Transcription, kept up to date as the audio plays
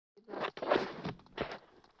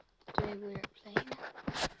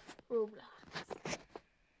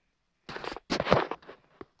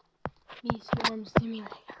Farm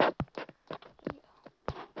Simulator.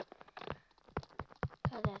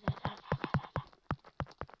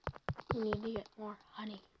 We need to get more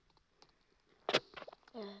honey.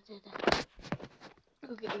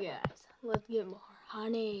 Okay, guys, let's get more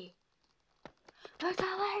honey. There's a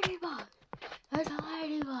ladybug! There's a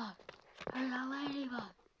ladybug! There's a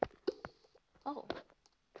ladybug! Oh.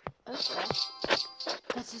 Okay.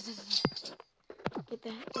 Get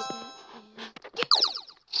that. Go.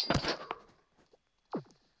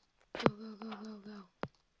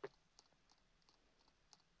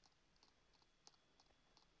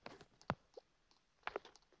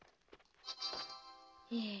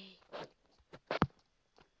 Yay.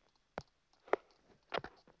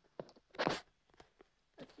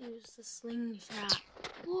 Let's use the slingshot.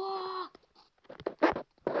 Whoa!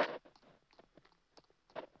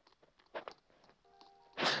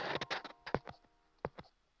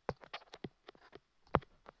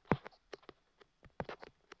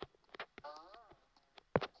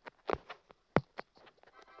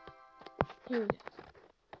 Here we go.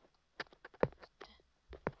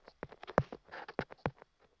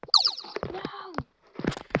 No!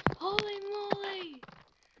 Holy moly!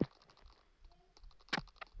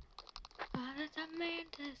 Ah, that's a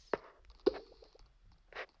mantis.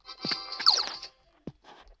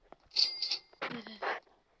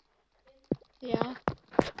 Yeah.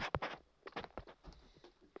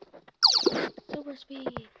 Super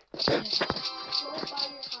speed.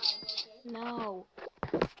 No.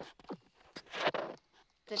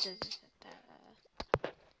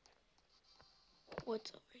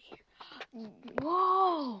 What's over here?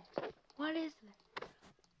 Whoa! What is that?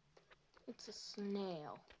 It's a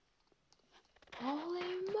snail.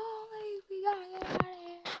 Holy moly! We gotta get out of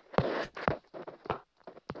here.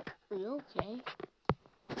 Are you okay?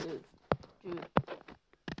 Dude.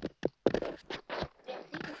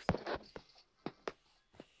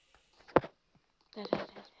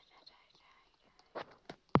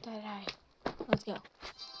 Die. Let's go.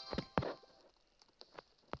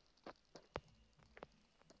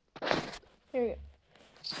 Here we go.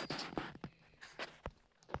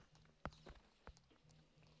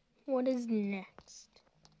 What is next?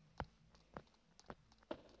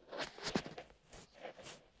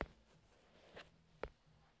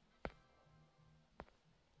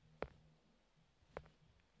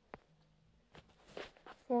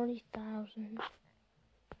 $40,000.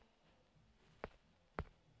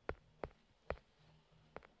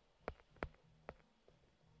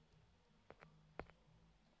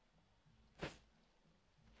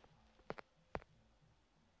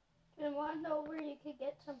 And want to know where you could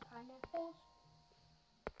get some pineapples?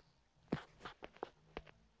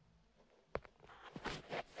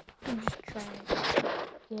 I'm just trying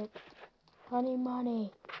to get honey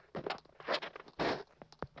money.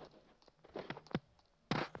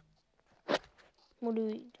 What do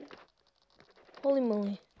we do? Holy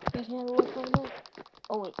moly. We can't look right now.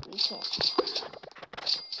 Oh wait, we can't.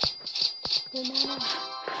 Banana.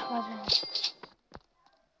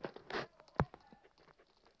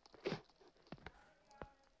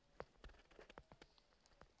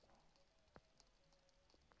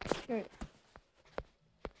 Here.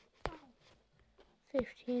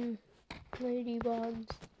 15 ladybugs.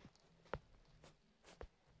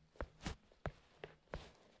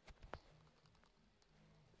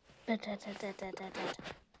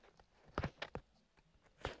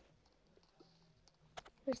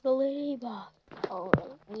 Where's the ladybug? Oh,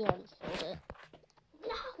 we already killed it.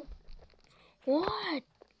 No! What?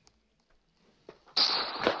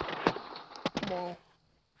 Whoa.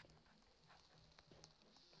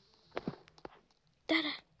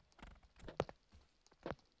 Dada.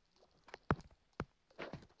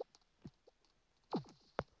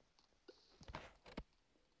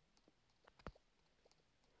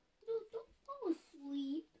 Don't fall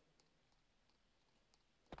asleep.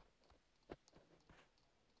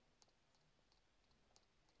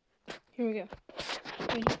 Here we go.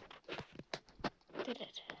 Ready?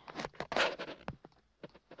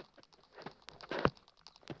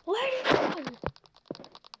 Ladybug!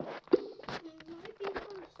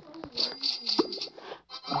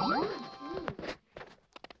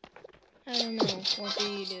 I don't know. What do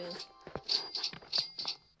you do?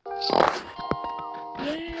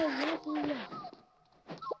 Yeah, level up.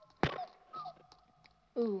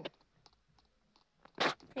 Ooh.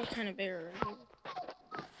 What kind of bear are you?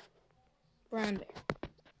 Brown bear.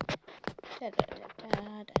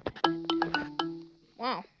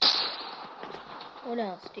 Wow. What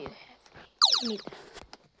else do you have? I need that.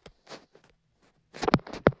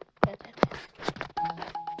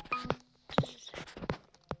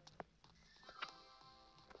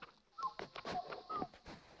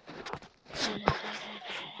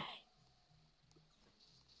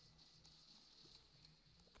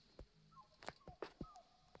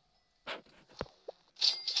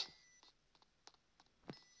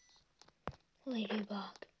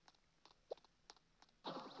 Ladybug.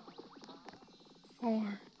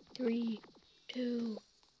 4, 3, 2,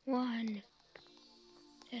 1.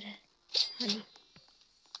 Did it, honey.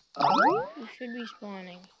 You should be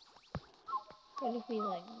spawning. What if we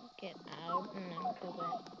like get out and then go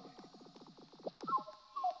back?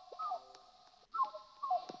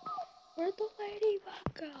 Where'd the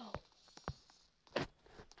ladybug go?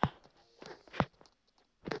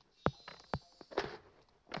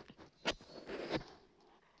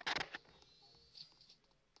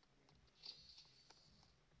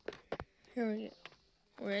 Here we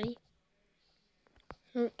go. Ready?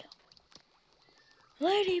 Here we go.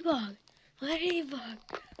 Ladybug! Ladybug!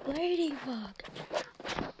 Ladybug!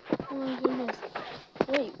 Oh my goodness.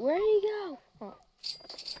 Wait, where did he go? Oh.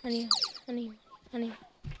 Honey, honey, honey.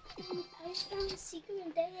 I found a secret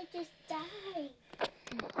and then I just died.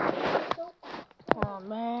 Oh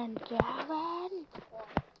man, Gavin.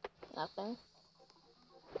 Nothing.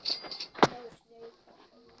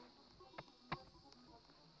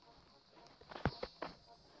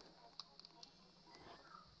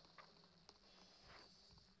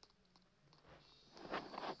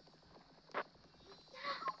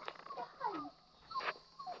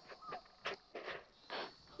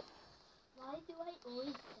 Why do I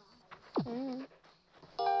always die? Mm.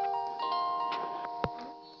 Am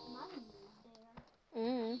I new there?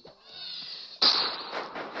 Mm.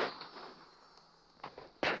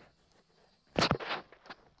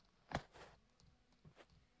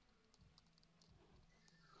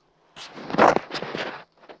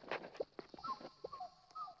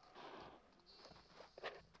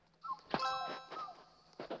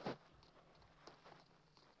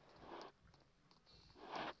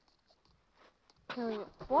 Here we go.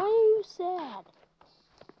 Why are you sad?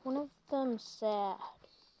 One of them's sad.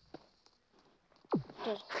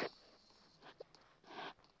 Just...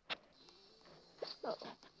 Oh.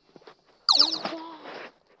 I'm sad.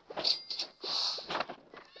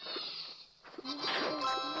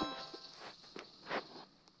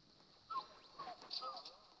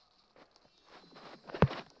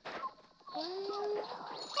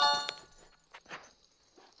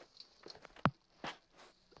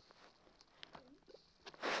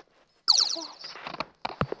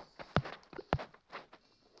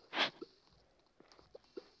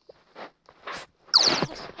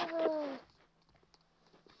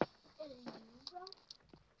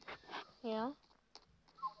 Yeah?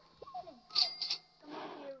 Come over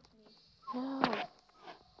here with me. No.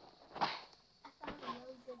 I found a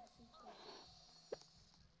really good secret.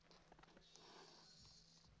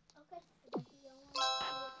 Okay, I guess you don't want to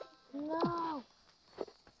see a secret. No.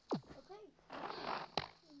 Okay,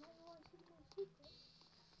 you know you want to see my secret.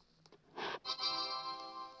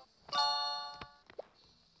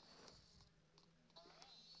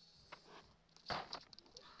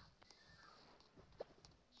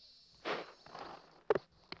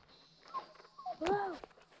 Whoa.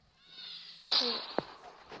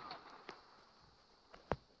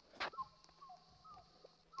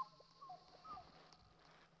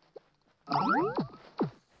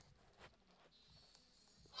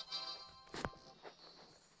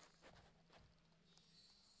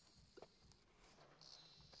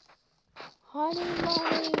 Honey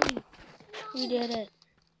Molly! We did it.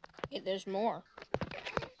 Okay, there's more.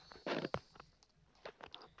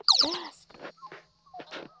 Fast!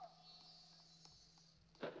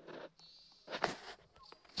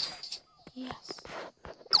 Yes.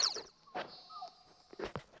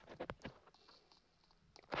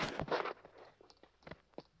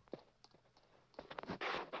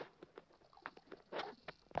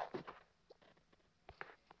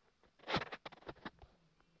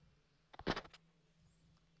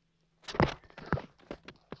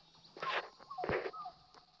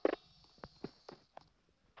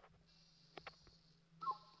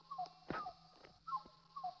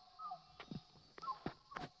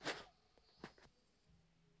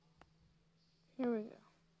 Here we go.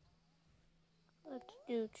 Let's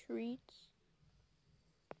do treats.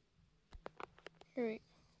 Here we go.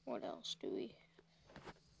 What else do we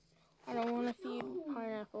have? I don't want to feed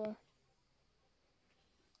pineapple.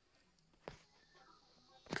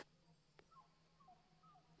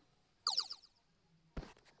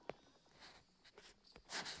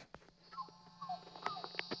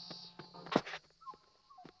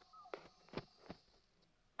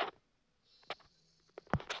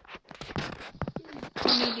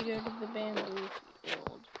 We need to go to the bamboo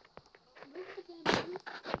field.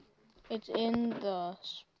 It's in the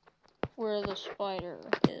where the spider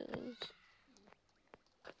is.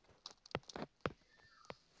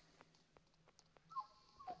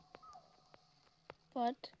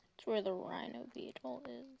 But it's where the rhino beetle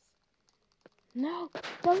is. No,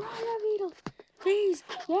 the rhino beetle! Please,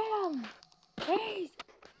 yeah! Please!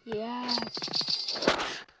 Yes!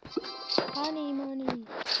 Honey money!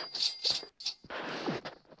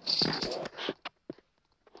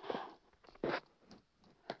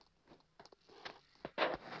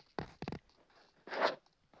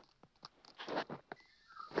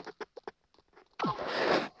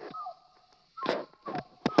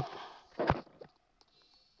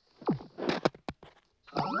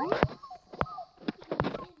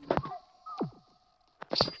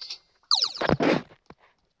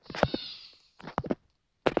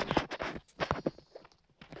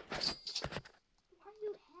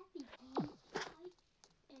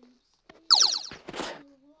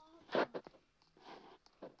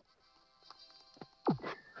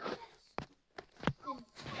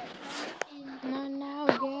 Not now,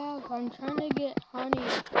 Gav. I'm trying to get honey.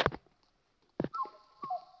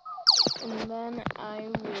 And then I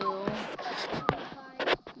will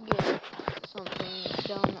get something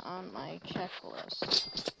done on my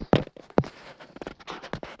checklist.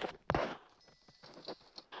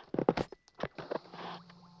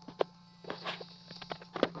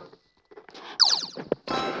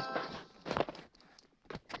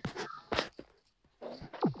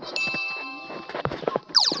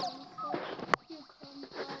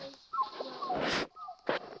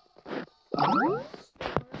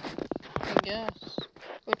 I guess.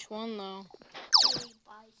 Which one, though?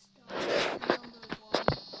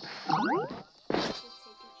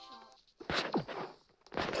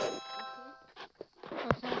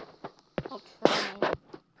 Okay. I'll try.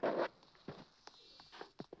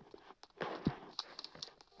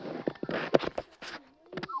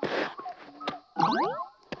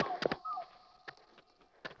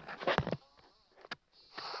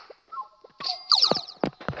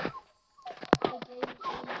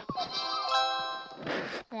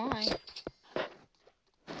 Why?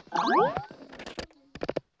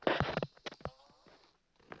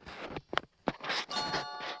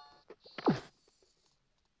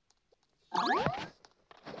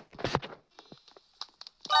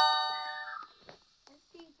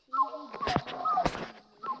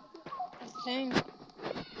 I think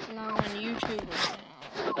not on YouTube right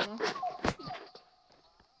now. You know?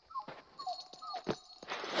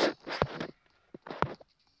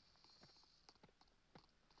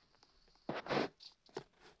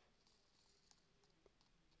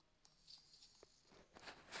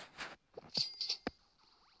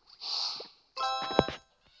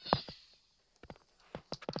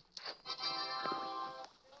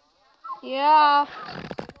 Yeah.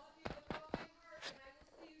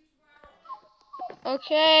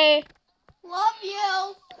 Okay. Love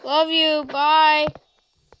you. Love you. Bye.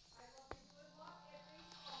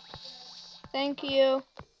 Thank you.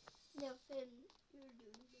 No, Finn, you're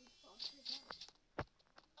doing this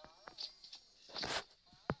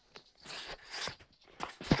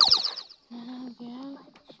Yeah.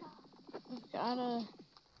 We gotta.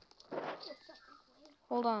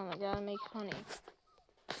 Hold on. I gotta make honey.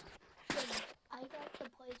 Finn, I got the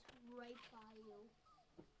place right by you.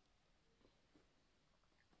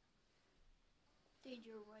 Dude,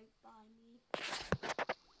 you're right by me.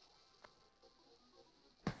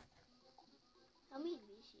 How many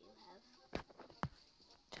bees do you have?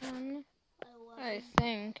 10. 11. I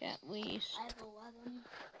think, at least. I have 11.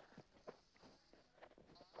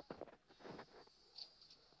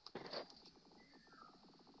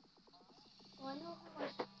 Well, I know how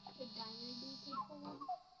much a diamond bee can hold.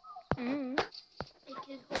 It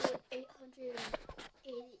can hold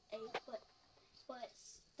 888, but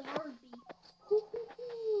star bee,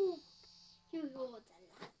 he holds a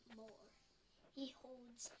lot more. He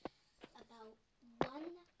holds about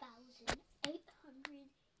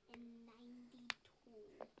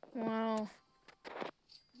 1,892. Wow.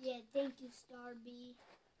 Yeah, thank you, Star Bee.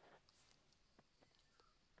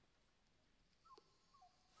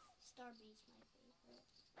 Star Bee's my favorite.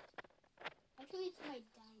 Actually, it's my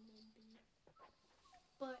diamond bee.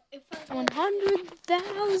 But if I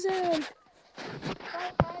 100,000!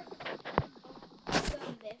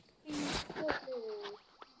 some bees,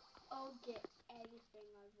 I'll get anything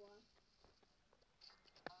I want.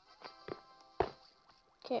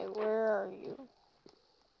 Okay, where are you?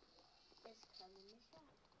 It's coming this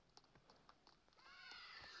out.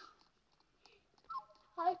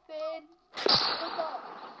 Hi, Finn. What's up?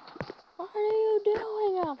 What are you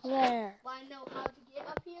doing up there? Want to know how to get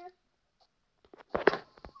up here?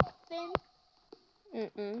 Finn?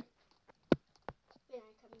 Mm-mm. Finn,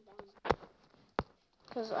 I'm coming down.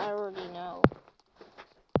 Because I already know.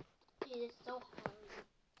 It is so hard.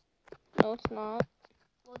 No, it's not.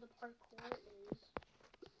 well, the parkour is.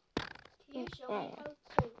 Can you show me Oh. how to?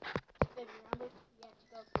 Then remember, you have to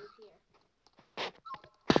go through here.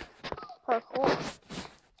 Parkour.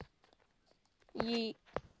 Yeet.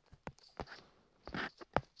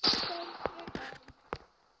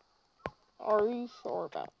 Are you sure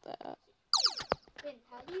about that? Ben,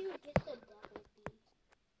 how do you get the devil bee?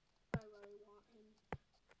 I really want him.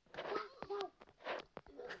 No.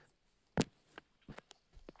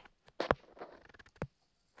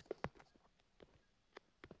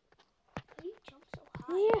 How do you jump so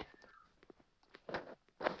high? Yeah.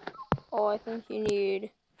 Oh, I think you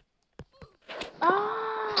need.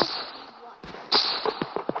 Ah! What?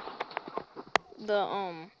 The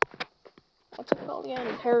what's it called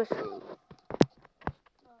again? Parachute. Oh,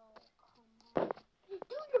 come on.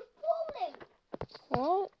 Dude, you're floating!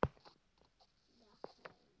 What?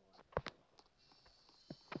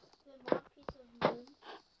 The one piece of moon.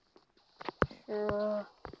 Sure.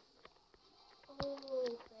 Oh,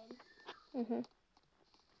 Ben. Mhm.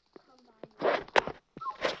 Come by me.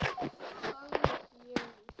 Come near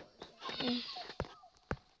me for a second.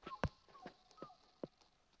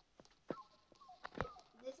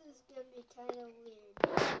 This is gonna be kind of weird.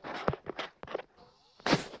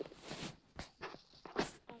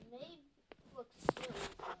 I may look silly,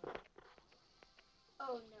 but...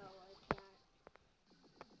 Oh no, I can't.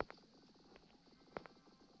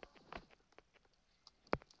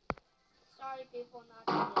 Sorry, people, not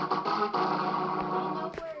today. Do you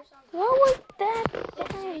know where some... What was that Do you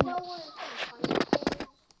sound? know where some pineapple is?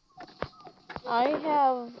 I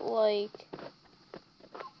have like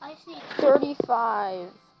I see 35.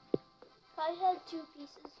 I had 2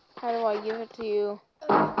 pieces. How do I give it to you?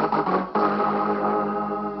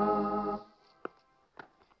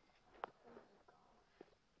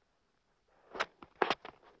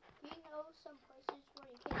 You know some places where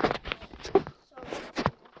you can get some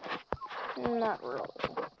pineapples? Not really.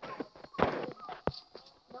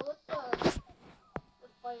 Know what the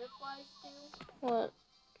fireflies do? What?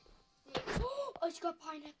 I just got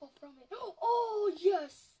pineapple from it. Oh,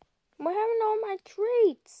 yes! What happened to all my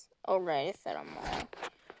treats? Oh, right, I said them all.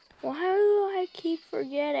 Why do I keep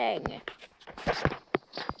forgetting?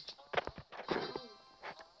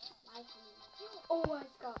 Oh, I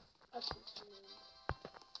just got a piece of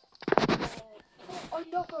moon. Oh,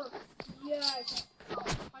 another! Yes!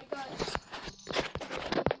 I got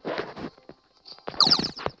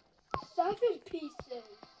 7 pieces!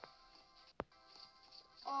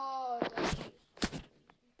 Oh, that's just amazing.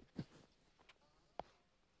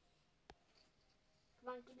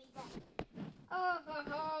 Come on, give me that. Ah, ha,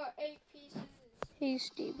 ha, 8 pieces. Hey,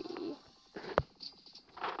 Stevie.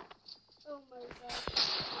 Oh my god.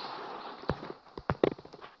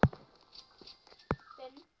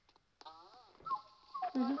 Ben,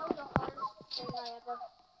 Mhm. you know the hardest thing I ever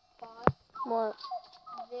bought? What?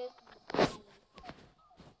 This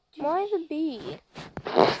bee. Why the bee?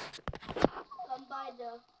 Come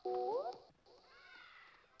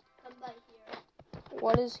by here.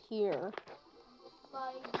 What is here?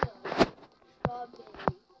 By the strawberry.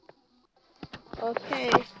 Okay.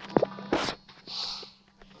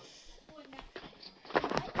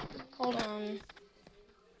 Hold on.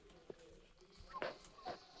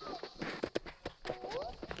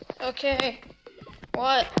 Okay.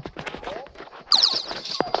 What?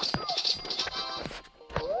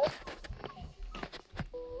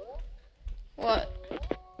 What?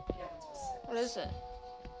 What is it?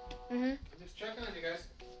 Mhm. I'm just checking on you guys.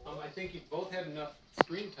 I think you both had enough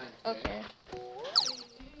screen time today. Okay.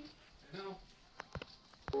 I know.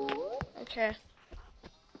 Okay.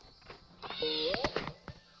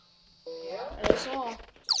 That's all.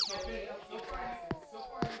 Okay.